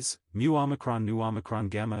phrase mu omicron nu omicron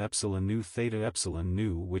gamma epsilon nu theta epsilon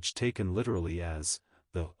nu, which taken literally as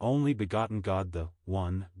the only begotten God, the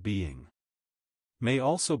one being, may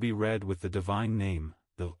also be read with the divine name,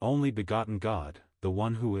 the only begotten God, the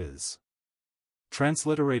one who is.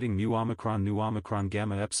 Transliterating mu omicron nu omicron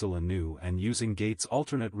gamma epsilon nu and using Gates'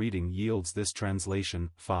 alternate reading yields this translation.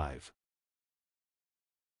 5.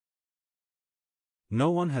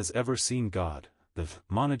 No one has ever seen God, the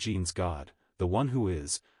monogenes God, the one who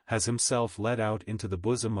is, has himself led out into the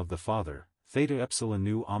bosom of the Father. Theta epsilon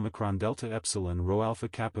nu omicron delta epsilon rho alpha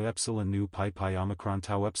kappa epsilon nu pi pi omicron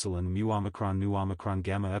tau epsilon mu omicron nu omicron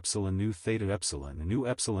gamma epsilon nu theta epsilon nu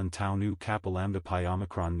epsilon tau nu kappa lambda pi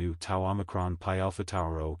omicron nu tau omicron pi alpha tau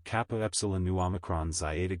rho kappa epsilon nu omicron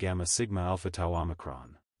xi eta gamma sigma alpha tau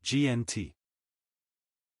omicron. GNT.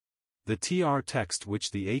 The TR text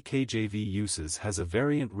which the AKJV uses has a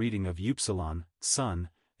variant reading of upsilon, Son,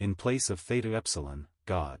 in place of theta epsilon,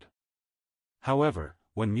 God. However,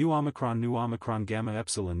 when mu omicron nu omicron gamma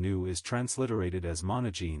epsilon nu is transliterated as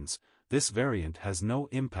monogenes, this variant has no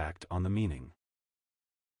impact on the meaning.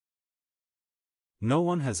 No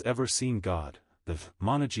one has ever seen God, the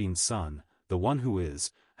monogene Son, the one who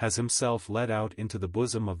is, has himself led out into the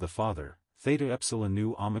bosom of the Father. Theta epsilon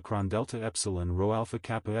nu omicron delta epsilon rho alpha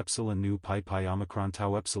kappa epsilon nu pi pi omicron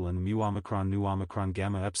tau epsilon mu omicron nu omicron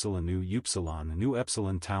gamma epsilon nu upsilon nu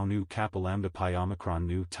epsilon tau nu kappa lambda pi omicron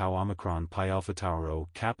nu tau omicron pi alpha tau rho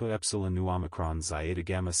kappa epsilon nu omicron xi eta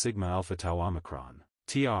gamma sigma alpha tau omicron.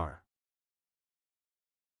 TR.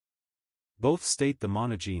 Both state the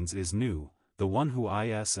monogenes is nu, the one who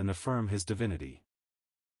is, and affirm his divinity.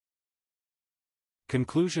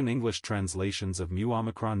 Conclusion. English translations of mu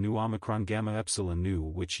omicron nu omicron gamma epsilon nu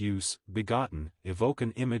which use begotten evoke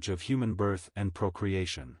an image of human birth and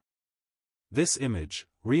procreation. This image,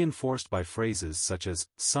 reinforced by phrases such as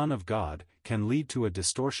Son of God, can lead to a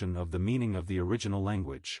distortion of the meaning of the original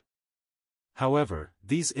language. However,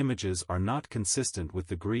 these images are not consistent with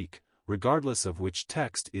the Greek, regardless of which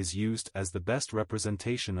text is used as the best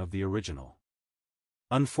representation of the original.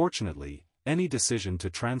 Unfortunately, any decision to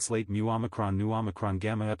translate mu omicron nu omicron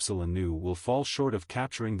gamma epsilon nu will fall short of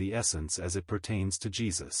capturing the essence as it pertains to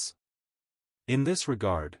Jesus. In this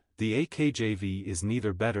regard, The AKJV is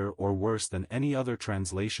neither better or worse than any other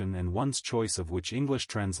translation, and one's choice of which English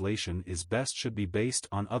translation is best should be based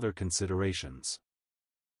on other considerations.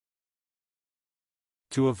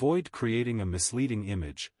 To avoid creating a misleading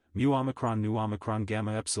image, mu omicron nu omicron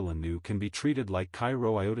gamma epsilon nu can be treated like chi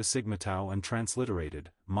rho iota sigma tau and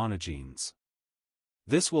transliterated, monogenes.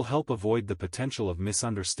 This will help avoid the potential of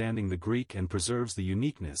misunderstanding the Greek and preserves the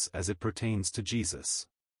uniqueness as it pertains to Jesus.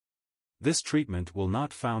 This treatment will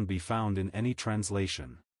not be found in any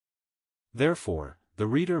translation. Therefore, the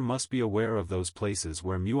reader must be aware of those places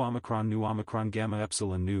where mu omicron nu omicron gamma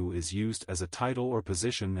epsilon nu is used as a title or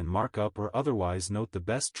position and mark up or otherwise note the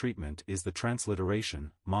best treatment is the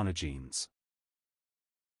transliteration, monogenes.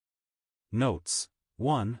 Notes.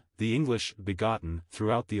 1. The English begotten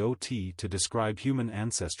throughout the OT to describe human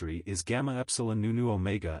ancestry is gamma epsilon nu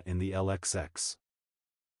omega in the LXX.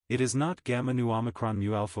 It is not gamma nu omicron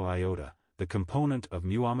mu alpha iota, the component of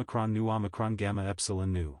mu omicron nu omicron gamma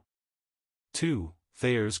epsilon nu. 2.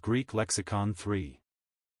 Thayer's Greek Lexicon 3.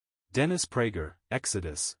 Dennis Prager,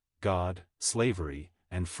 Exodus, God, Slavery,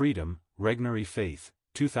 and Freedom, Regnery Faith,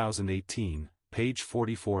 2018, page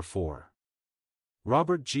 44-4.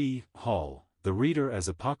 Robert G. Hall, The Reader as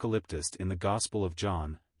Apocalyptist in the Gospel of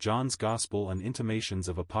John, John's Gospel and Intimations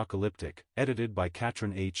of Apocalyptic, edited by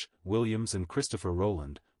Katrin H. Williams and Christopher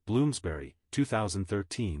Rowland, Bloomsbury,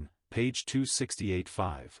 2013, page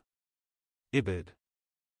 268-5. Ibid.